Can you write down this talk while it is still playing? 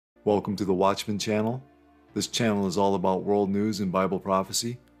Welcome to the Watchman channel. This channel is all about world news and Bible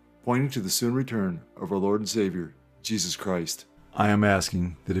prophecy, pointing to the soon return of our Lord and Savior, Jesus Christ. I am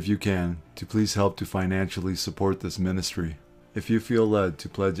asking that if you can, to please help to financially support this ministry. If you feel led to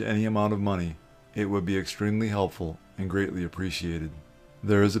pledge any amount of money, it would be extremely helpful and greatly appreciated.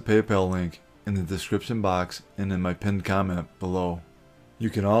 There is a PayPal link in the description box and in my pinned comment below. You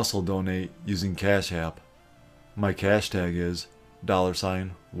can also donate using Cash App. My cash tag is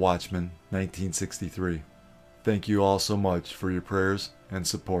 $Watchman1963. Thank you all so much for your prayers and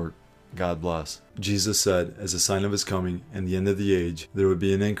support. God bless. Jesus said, as a sign of his coming and the end of the age, there would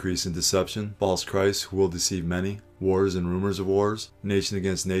be an increase in deception, false Christs who will deceive many, wars and rumors of wars, nation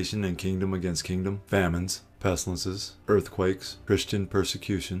against nation and kingdom against kingdom, famines, pestilences, earthquakes, Christian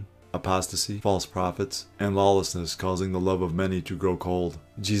persecution, apostasy, false prophets, and lawlessness, causing the love of many to grow cold.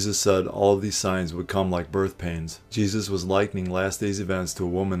 Jesus said all of these signs would come like birth pains. Jesus was likening last days events to a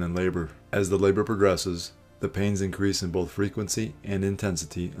woman in labor. As the labor progresses, the pains increase in both frequency and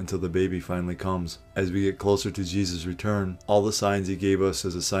intensity until the baby finally comes. As we get closer to Jesus' return, all the signs he gave us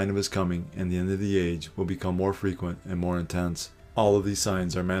as a sign of his coming and the end of the age will become more frequent and more intense. All of these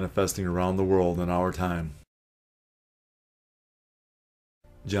signs are manifesting around the world in our time.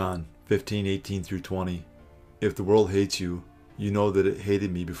 John 15:18-20. If the world hates you, you know that it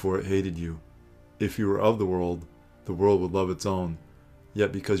hated me before it hated you. If you were of the world would love its own.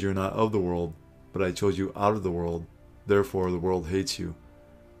 Yet because you're not of the world, but I chose you out of the world, therefore the world hates you.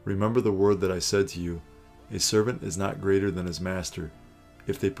 Remember the word that I said to you, a servant is not greater than his master.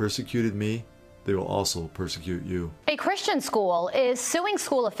 If they persecuted me, they will also persecute you. A Christian school is suing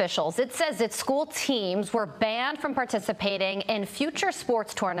school officials. It says its school teams were banned from participating in future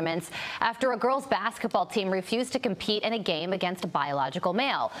sports tournaments after a girls' basketball team refused to compete in a game against a biological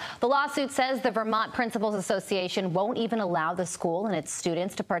male. The lawsuit says the Vermont Principals Association won't even allow the school and its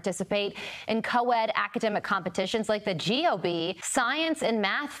students to participate in co-ed academic competitions like the GOB, Science and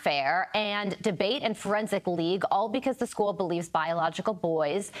Math Fair, and Debate and Forensic League, all because the school believes biological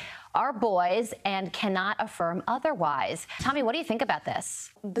boys are boys and cannot affirm otherwise. Tommy, what do you think about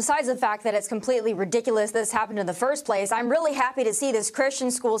this? Besides the fact that it's completely ridiculous this happened in the first place, I'm really happy to see this Christian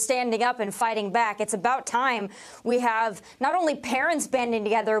school standing up and fighting back. It's about time we have not only parents banding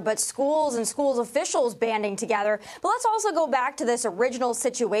together, but schools and schools officials banding together. But let's also go back to this original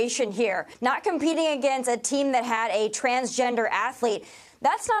situation here, not competing against a team that had a transgender athlete.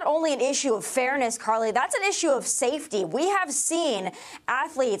 That's not only an issue of fairness, Carly, that's an issue of safety. We have seen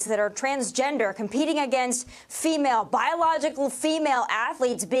athletes that are transgender competing against biological female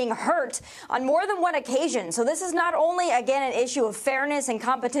athletes being hurt on more than one occasion. So this is not only, again, an issue of fairness and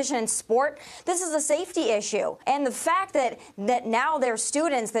competition in sport, this is a safety issue. And the fact that now there are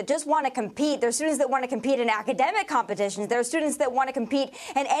students that just want to compete, there are students that want to compete in academic competitions, there are students that want to compete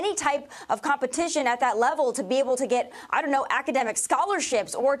in any type of competition at that level to be able to get, academic scholarships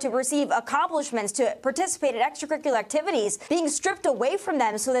or to receive accomplishments, to participate in extracurricular activities, being stripped away from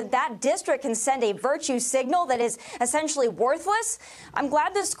them so that that district can send a virtue signal that is essentially worthless. I'm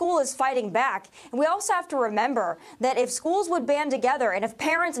glad this school is fighting back. And we also have to remember that if schools would band together and if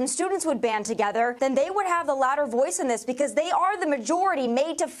parents and students would band together, then they would have the louder voice in this because they are the majority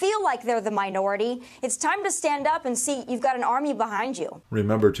made to feel like they're the minority. It's time to stand up and see you've got an army behind you.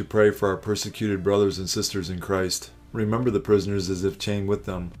 Remember to pray for our persecuted brothers and sisters in Christ. Remember the prisoners as if chained with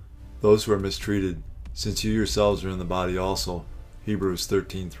them, those who are mistreated, since you yourselves are in the body also. Hebrews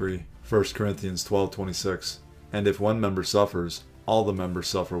 13:3, 1 Corinthians 12:26. And if one member suffers, all the members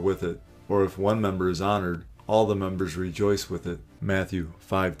suffer with it. Or if one member is honored, all the members rejoice with it. Matthew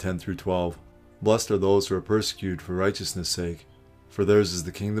 5:10-12. Blessed are those who are persecuted for righteousness' sake, for theirs is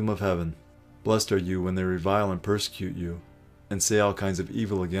the kingdom of heaven. Blessed are you when they revile and persecute you, and say all kinds of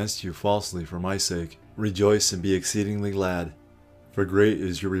evil against you falsely for my sake. Rejoice and be exceedingly glad, for great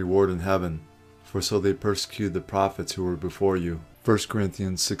is your reward in heaven, for so they persecuted the prophets who were before you. 1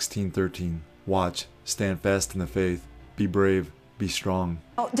 Corinthians 16:13. Watch, stand fast in the faith, be brave, be strong.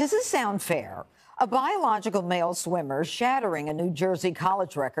 Oh, does this sound fair? A biological male swimmer shattering a New Jersey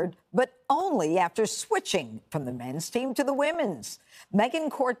college record, but only after switching from the men's team to the women's.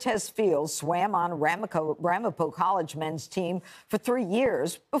 Megan Cortez Fields swam on Ramapo College men's team for 3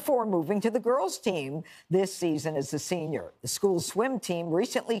 years before moving to the girls' team this season as a senior. The school swim team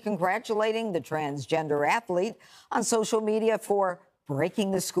recently congratulating the transgender athlete on social media for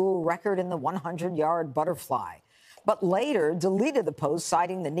breaking the school record in the 100-yard butterfly, but later deleted the post,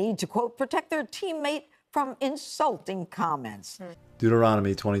 citing the need to, quote, protect their teammate from insulting comments.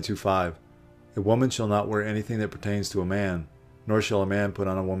 Deuteronomy 22:5. A woman shall not wear anything that pertains to a man, nor shall a man put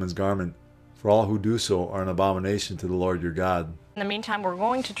on a woman's garment, for all who do so are an abomination to the Lord your God. In the meantime, we're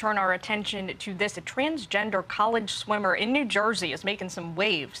going to turn our attention to this. A transgender college swimmer in New Jersey is making some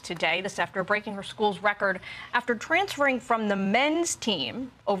waves today. This after breaking her school's record after transferring from the men's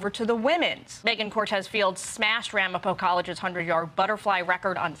team over to the women's. Megan Cortez Fields smashed Ramapo College's 100-yard butterfly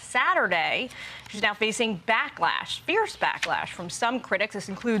record on Saturday. She's now facing backlash, fierce backlash from some critics. This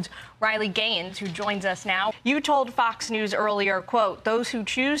includes Riley Gaines, who joins us now. You told Fox News earlier, quote, "Those who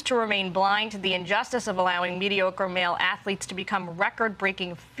choose to remain blind to the injustice of allowing mediocre male athletes to become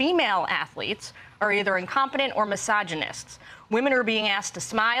record-breaking female athletes are either incompetent or misogynists. Women are being asked to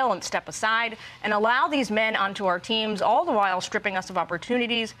smile and step aside and allow these men onto our teams, all the while stripping us of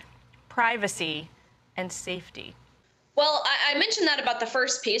opportunities, privacy, and safety." Well, I mentioned that about the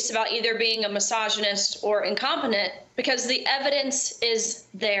first piece, about either being a misogynist or incompetent, because the evidence is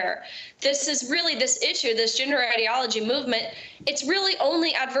there. This is really this issue, this gender ideology movement, it's really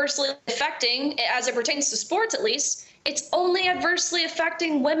only adversely affecting, as it pertains to sports at least, it's only adversely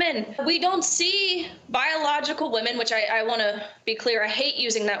affecting women. We don't see biological women, which I want to be clear, I hate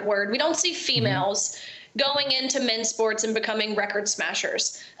using that word. We don't see females going into men's sports and becoming record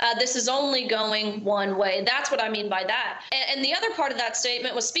smashers. This is only going one way. That's what I mean by that. And the other part of that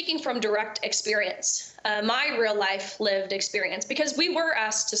statement was speaking from direct experience, my real life lived experience, because we were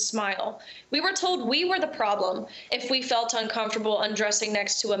asked to smile. We were told we were the problem if we felt uncomfortable undressing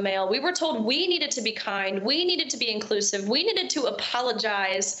next to a male. We were told we needed to be kind. We needed to be inclusive. We needed to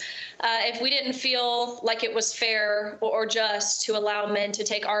apologize if we didn't feel like it was fair or just to allow men to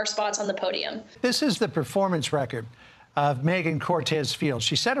take our spots on the podium. This is the performance record of Megan Cortez Fields.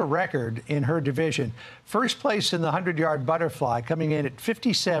 She set a record in her division. First place in the 100-yard butterfly, coming in at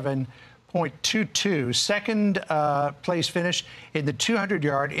 57.22. Second place finish in the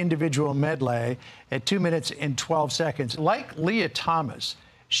 200-yard individual medley at 2 minutes and 12 seconds. Like Leah Thomas,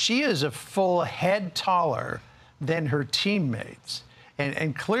 she is a full head taller than her teammates.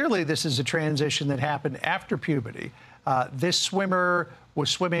 And clearly this is a transition that happened after puberty. This swimmer was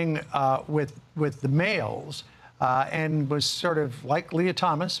swimming with the males and was sort of like Leah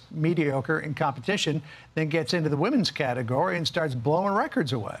Thomas, mediocre in competition, then gets into the women's category and starts blowing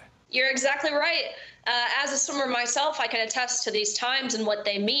records away. You're exactly right. As a swimmer myself, I can attest to these times and what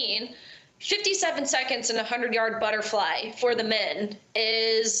they mean. 57 seconds in a 100-yard butterfly for the men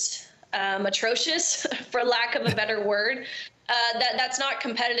is atrocious, for lack of a better word. That's not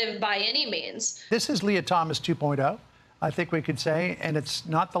competitive by any means. This is Leah Thomas 2.0, I think we could say, and it's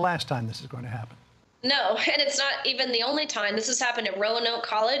not the last time this is going to happen. No, and it's not even the only time. This has happened at Roanoke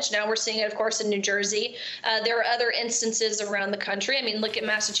College. Now we're seeing it, of course, in New Jersey. There are other instances around the country. I mean, look at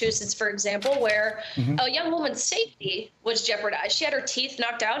Massachusetts, for example, where a young woman's safety was jeopardized. She had her teeth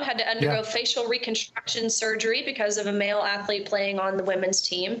knocked out, had to undergo facial reconstruction surgery because of a male athlete playing on the women's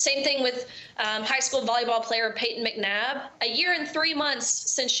team. Same thing with high school volleyball player Peyton McNabb. A year and 3 months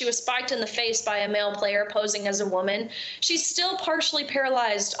since she was spiked in the face by a male player posing as a woman, she's still partially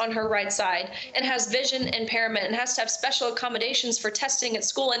paralyzed on her right side and has vision impairment and has to have special accommodations for testing at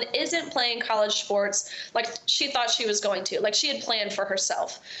school and isn't playing college sports like she thought she was going to, like she had planned for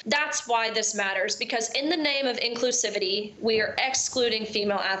herself. That's why this matters, because in the name of inclusivity, we are excluding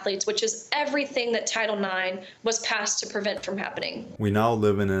female athletes, which is everything that Title IX was passed to prevent from happening. We now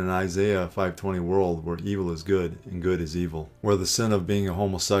live in an Isaiah 5:20 world where evil is good and good is evil, where the sin of being a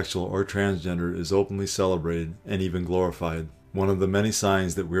homosexual or transgender is openly celebrated and even glorified. One of the many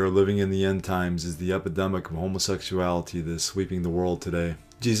signs that we are living in the end times is the epidemic of homosexuality that is sweeping the world today.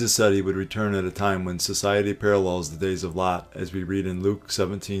 Jesus said he would return at a time when society parallels the days of Lot, as we read in Luke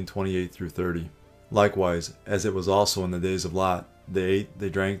 17:28 through 30. Likewise, as it was also in the days of Lot, they ate, they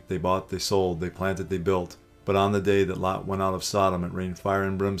drank, they bought, they sold, they planted, they built. But on the day that Lot went out of Sodom, it rained fire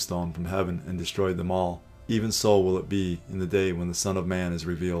and brimstone from heaven and destroyed them all. Even so will it be in the day when the Son of Man is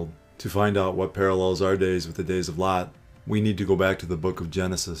revealed. To find out what parallels our days with the days of Lot, we need to go back to the book of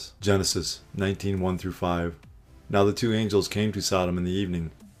Genesis. Genesis 19:1 through 5. Now the two angels came to Sodom in the evening,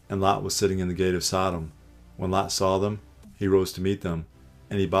 and Lot was sitting in the gate of Sodom. When Lot saw them, he rose to meet them,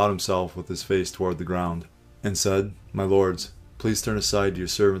 and he bowed himself with his face toward the ground, and said, My lords, please turn aside to your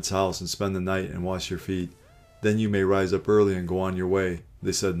servant's house and spend the night and wash your feet. Then you may rise up early and go on your way.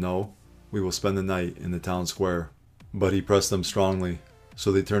 They said, No, we will spend the night in the town square. But he pressed them strongly,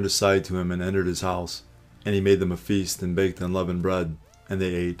 so they turned aside to him and entered his house. And he made them a feast and baked unleavened bread, and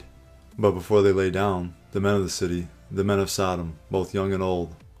they ate. But before they lay down, the men of the city, the men of Sodom, both young and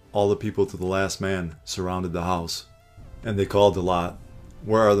old, all the people to the last man, surrounded the house. And they called to Lot,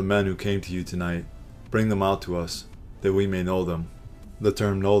 Where are the men who came to you tonight? Bring them out to us, that we may know them. The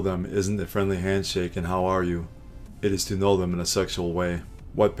term know them isn't a friendly handshake and how are you. It is to know them in a sexual way.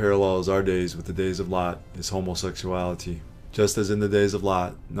 What parallels our days with the days of Lot is homosexuality. Just as in the days of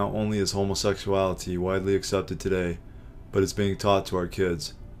Lot, not only is homosexuality widely accepted today, but it's being taught to our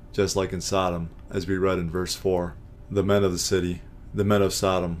kids, just like in Sodom, as we read in verse 4. The men of the city, the men of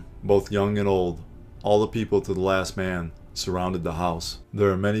Sodom, both young and old, all the people to the last man, surrounded the house. There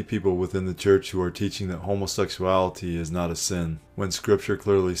are many people within the church who are teaching that homosexuality is not a sin, when Scripture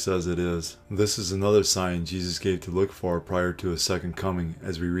clearly says it is. This is another sign Jesus gave to look for prior to his second coming,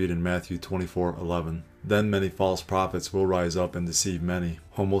 as we read in Matthew 24:11. Then many false prophets will rise up and deceive many.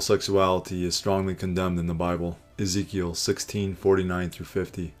 Homosexuality is strongly condemned in the Bible. Ezekiel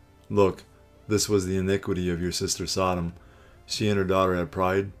 16:49-50. Look, this was the iniquity of your sister Sodom. She and her daughter had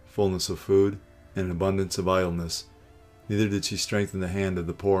pride, fullness of food, and abundance of idleness. Neither did she strengthen the hand of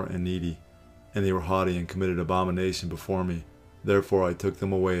the poor and needy. And they were haughty and committed abomination before me. Therefore I took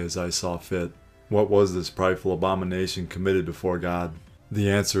them away as I saw fit. What was this prideful abomination committed before God? The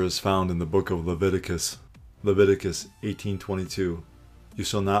answer is found in the book of Leviticus. Leviticus 18:22. You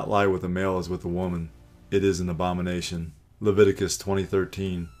shall not lie with a male as with a woman. It is an abomination. Leviticus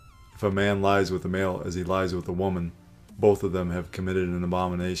 20:13. If a man lies with a male as he lies with a woman, both of them have committed an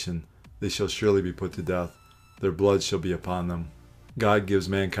abomination. They shall surely be put to death. Their blood shall be upon them. God gives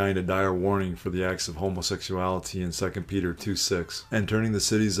mankind a dire warning for the acts of homosexuality in 2 Peter 2:6. And turning the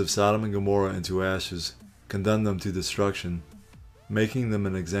cities of Sodom and Gomorrah into ashes, condemned them to destruction, making them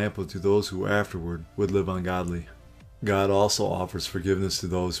an example to those who afterward would live ungodly. God also offers forgiveness to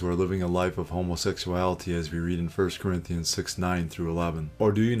those who are living a life of homosexuality, as we read in 1 Corinthians 6:9-11.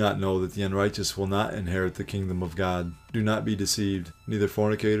 Or do you not know that the unrighteous will not inherit the kingdom of God? Do not be deceived, neither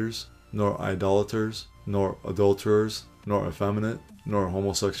fornicators, nor idolaters, nor adulterers, nor effeminate, nor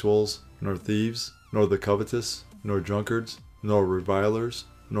homosexuals, nor thieves, nor the covetous, nor drunkards, nor revilers,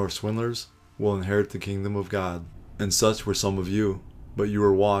 nor swindlers will inherit the kingdom of God. And such were some of you, but you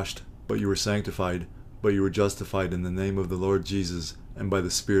were washed, but you were sanctified, but you were justified in the name of the Lord Jesus and by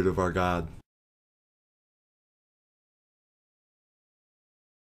the Spirit of our God.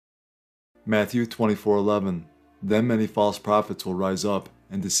 Matthew 24:11. Then many false prophets will rise up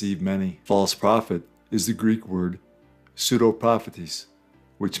and deceive many. False prophet is the Greek word pseudoprophetes,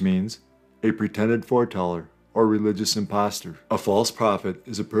 which means a pretended foreteller or religious impostor. A false prophet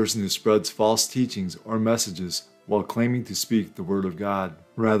is a person who spreads false teachings or messages while claiming to speak the word of God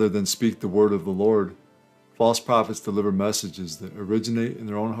rather than speak the word of the Lord. False prophets deliver messages that originate in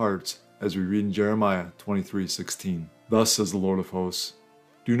their own hearts, as we read in Jeremiah 23:16. Thus says the Lord of hosts,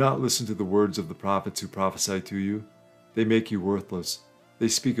 do not listen to the words of the prophets who prophesy to you. They make you worthless. They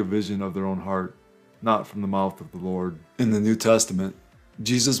speak a vision of their own heart, not from the mouth of the Lord. In the New Testament,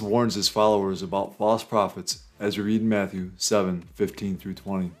 Jesus warns his followers about false prophets, as we read in Matthew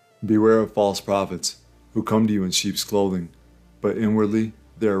 7:15-20. Beware of false prophets, who come to you in sheep's clothing, but inwardly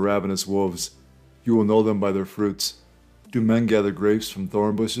they are ravenous wolves. You will know them by their fruits. Do men gather grapes from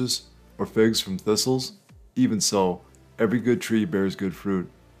thorn bushes, or figs from thistles? Even so, every good tree bears good fruit,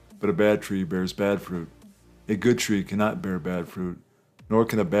 but a bad tree bears bad fruit. A good tree cannot bear bad fruit, nor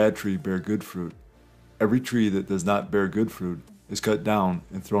can a bad tree bear good fruit. Every tree that does not bear good fruit is cut down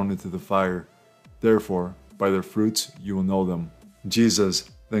and thrown into the fire. Therefore, by their fruits you will know them. Jesus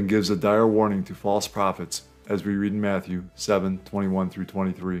then gives a dire warning to false prophets, as we read in Matthew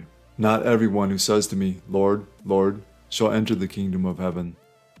 7:21-23. Not everyone who says to me, Lord, Lord, shall enter the kingdom of heaven,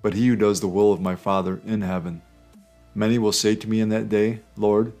 but he who does the will of my Father in heaven. Many will say to me in that day,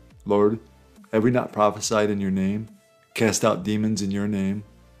 Lord, Lord, have we not prophesied in your name, cast out demons in your name,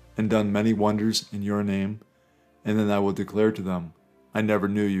 and done many wonders in your name? And then I will declare to them, I never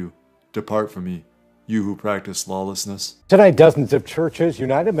knew you. Depart from me, you who practice lawlessness. Tonight, dozens of churches,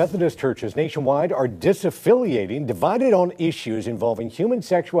 United Methodist churches nationwide, are disaffiliating, divided on issues involving human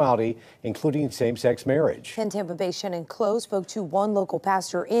sexuality, including same-sex marriage. 10 Tampa Bay Shannon Clough spoke to one local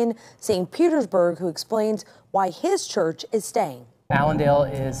pastor in St. Petersburg who explains why his church is staying. Allendale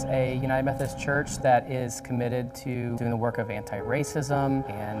is a United Methodist church that is committed to doing the work of anti-racism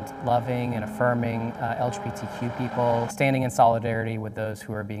and loving and affirming LGBTQ people, standing in solidarity with those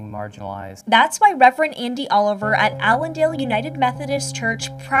who are being marginalized. That's why Reverend Andy Oliver at Allendale United Methodist Church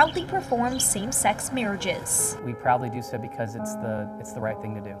proudly performs same-sex marriages. We proudly do so because it's the right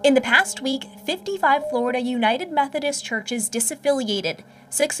thing to do. In the past week, 55 Florida United Methodist churches disaffiliated.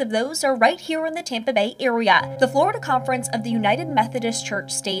 6 of those are right here in the Tampa Bay area. The Florida Conference of the United Methodist Church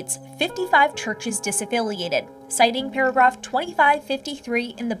states 55 churches disaffiliated, citing paragraph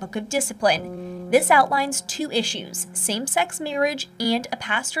 2553 in the Book of Discipline. This outlines 2 issues, same-sex marriage and a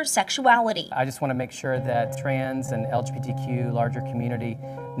pastor's sexuality. I just want to make sure that trans and LGBTQ larger community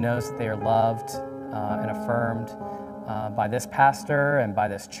knows that they are loved and affirmed by this pastor and by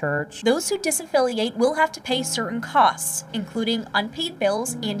this church. Those who disaffiliate will have to pay certain costs, including unpaid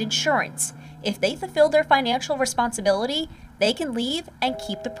bills and insurance. If they fulfill their financial responsibility, they can leave and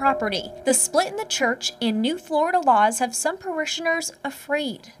keep the property. The split in the church and new Florida laws have some parishioners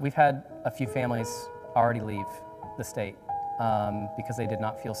afraid. We've had a few families already leave the state because they did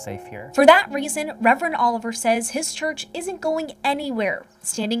not feel safe here. For that reason, Reverend Oliver says his church isn't going anywhere,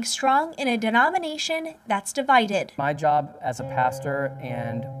 standing strong in a denomination that's divided. My job as a pastor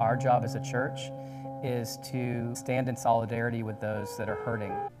and our job as a church is to stand in solidarity with those that are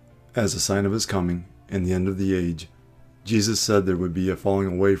hurting. As a sign of his coming and the end of the age, Jesus said there would be a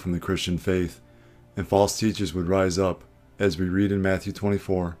falling away from the Christian faith, and false teachers would rise up, as we read in Matthew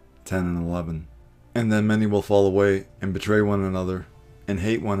 24:10 and 11. And then many will fall away and betray one another and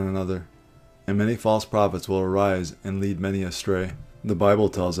hate one another, and many false prophets will arise and lead many astray. The Bible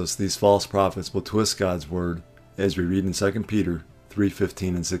tells us these false prophets will twist God's word, as we read in 2 Peter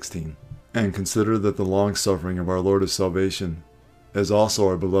 3:15 and 16. And consider that the long suffering of our Lord is salvation, as also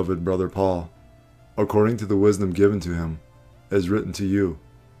our beloved brother Paul, according to the wisdom given to him, as written to you,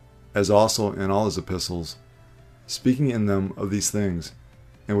 as also in all his epistles, speaking in them of these things,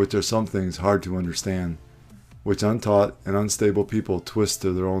 in which are some things hard to understand, which untaught and unstable people twist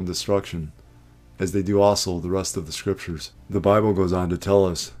to their own destruction, as they do also the rest of the Scriptures. The Bible goes on to tell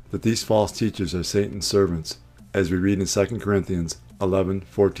us that these false teachers are Satan's servants, as we read in 2 Corinthians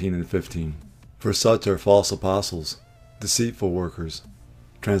 11:14 and 15. For such are false apostles, deceitful workers,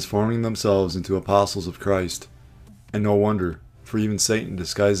 transforming themselves into apostles of Christ. And no wonder, for even Satan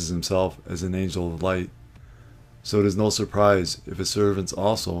disguises himself as an angel of light. So it is no surprise if his servants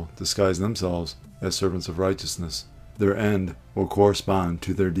also disguise themselves as servants of righteousness. Their end will correspond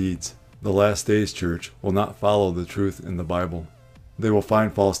to their deeds. The last days church will not follow the truth in the Bible. They will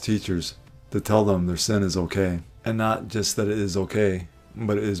find false teachers to tell them their sin is okay. And not just that it is okay,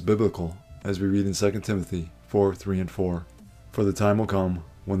 but it is biblical, as we read in 2 Timothy 4:3 and 4. For the time will come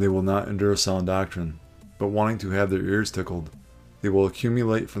when they will not endure sound doctrine, but wanting to have their ears tickled, they will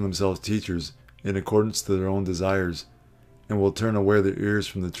accumulate for themselves teachers in accordance to their own desires, and will turn away their ears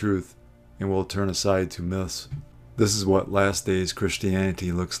from the truth, and will turn aside to myths. This is what last days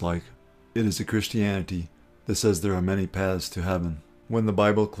Christianity looks like. It is a Christianity that says there are many paths to heaven, when the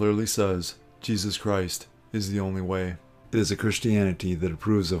Bible clearly says Jesus Christ is the only way. It is a Christianity that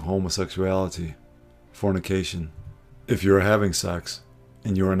approves of homosexuality, fornication. If you are having sex,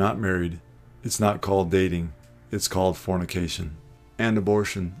 and you are not married, it's not called dating, it's called fornication. And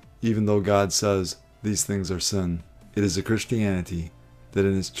abortion, even though God says these things are sin. It is a Christianity that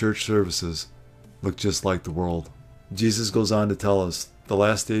in its church services look just like the world. Jesus goes on to tell us the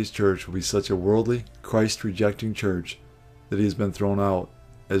last days church will be such a worldly, Christ-rejecting church that he has been thrown out,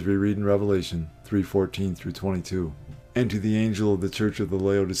 as we read in Revelation 3:14 through 22. And to the angel of the church of the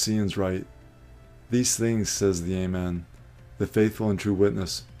Laodiceans write, these things says the Amen, the faithful and true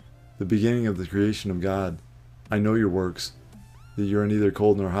witness, the beginning of the creation of God. I know your works, that you are neither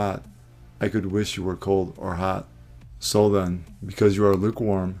cold nor hot. I could wish you were cold or hot. So then, because you are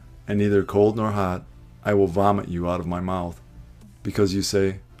lukewarm and neither cold nor hot, I will vomit you out of my mouth. Because you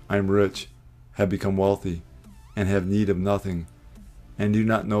say, I am rich, have become wealthy, and have need of nothing, and do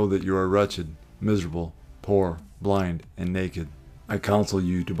not know that you are wretched, miserable, poor, blind, and naked. I counsel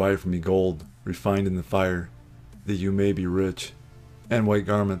you to buy from me gold, refined in the fire, that you may be rich, and white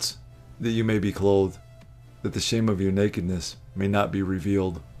garments, that you may be clothed, that the shame of your nakedness may not be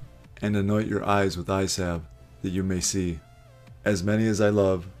revealed, and anoint your eyes with eye salve, that you may see. As many as I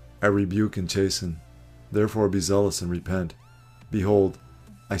love, I rebuke and chasten. Therefore be zealous and repent. Behold,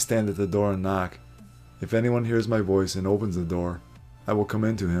 I stand at the door and knock. If anyone hears my voice and opens the door, I will come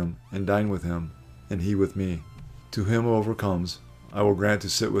into him and dine with him, and he with me. To him who overcomes, I will grant to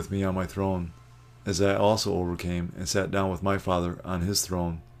sit with me on my throne, as I also overcame and sat down with my Father on his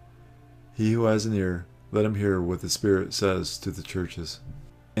throne. He who has an ear, let him hear what the Spirit says to the churches.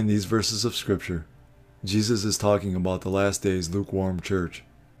 In these verses of Scripture, Jesus is talking about the last days lukewarm church,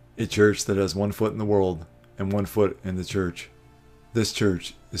 a church that has one foot in the world and one foot in the church. This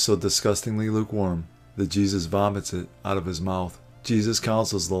church is so disgustingly lukewarm that Jesus vomits it out of his mouth. Jesus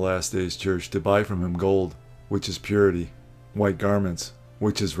counsels the last days church to buy from him gold, which is purity, white garments,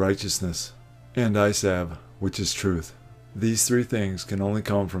 which is righteousness, and eye salve, which is truth. These three things can only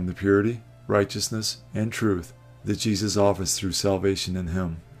come from the purity, righteousness, and truth that Jesus offers through salvation in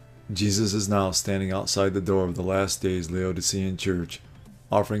him. Jesus is now standing outside the door of the last days Laodicean church,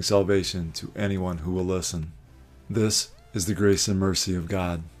 offering salvation to anyone who will listen. This is the grace and mercy of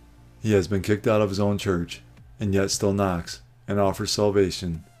God. He has been kicked out of his own church, and yet still knocks and offers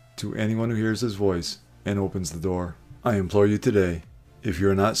salvation to anyone who hears his voice and opens the door. I implore you today, if you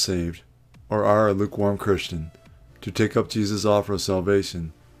are not saved or are a lukewarm Christian, to take up Jesus' offer of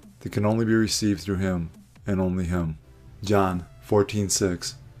salvation that can only be received through him and only him. John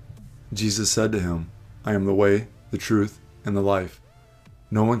 14:6. Jesus said to him, I am the way, the truth, and the life.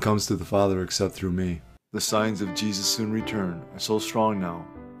 No one comes to the Father except through me. The signs of Jesus' soon return are so strong now,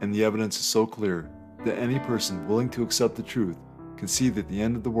 and the evidence is so clear, that any person willing to accept the truth can see that the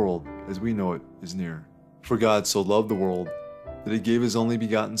end of the world as we know it is near. For God so loved the world that he gave his only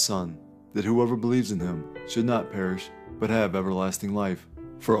begotten Son, that whoever believes in him should not perish, but have everlasting life.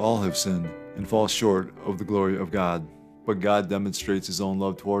 For all have sinned and fall short of the glory of God. But God demonstrates his own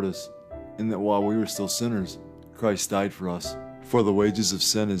love toward us, in that while we were still sinners, Christ died for us. For the wages of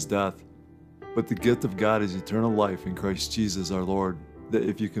sin is death, but the gift of God is eternal life in Christ Jesus our Lord. That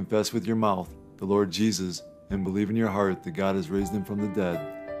if you confess with your mouth the Lord Jesus and believe in your heart that God has raised him from the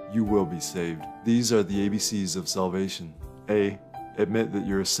dead, you will be saved. These are the ABCs of salvation. A. Admit that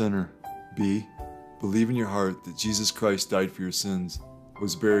you're a sinner. B. Believe in your heart that Jesus Christ died for your sins,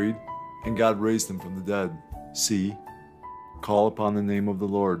 was buried, and God raised him from the dead. C. Call upon the name of the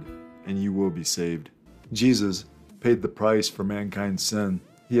Lord, and you will be saved. Jesus paid the price for mankind's sin.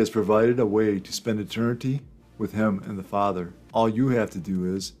 He has provided a way to spend eternity with him and the Father. All you have to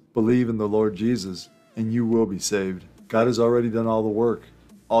do is believe in the Lord Jesus, and you will be saved. God has already done all the work.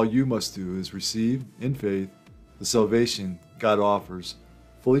 All you must do is receive, in faith, the salvation God offers.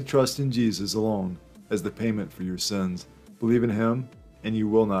 Fully trust in Jesus alone as the payment for your sins. Believe in him, and you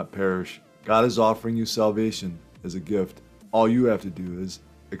will not perish. God is offering you salvation as a gift. All you have to do is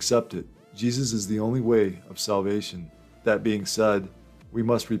accept it. Jesus is the only way of salvation. That being said, we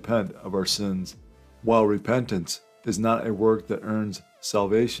must repent of our sins. While repentance is not a work that earns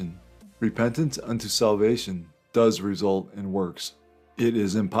salvation, repentance unto salvation does result in works. It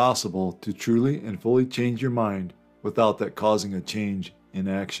is impossible to truly and fully change your mind without that causing a change in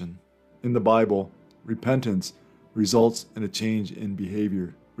action. In the Bible, repentance results in a change in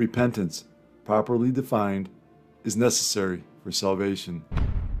behavior. Repentance, properly defined, is necessary for salvation.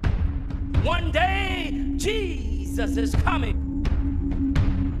 One day, Jesus is coming.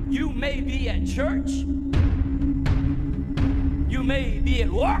 You may be at church. You may be at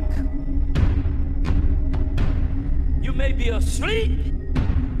work. You may be asleep.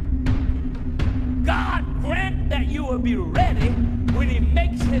 God grant that you will be ready when he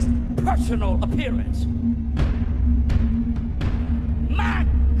makes his personal appearance. My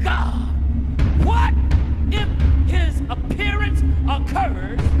God, what if his appearance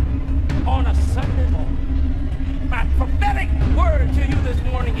occurs on a Sunday morning? My prophetic word to you this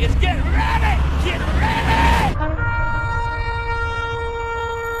morning is get ready! Get ready!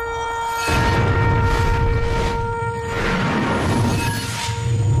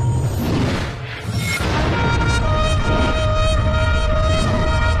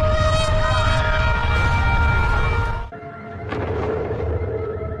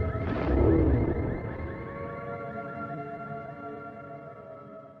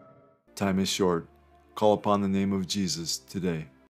 Time is short. Call upon the name of Jesus today.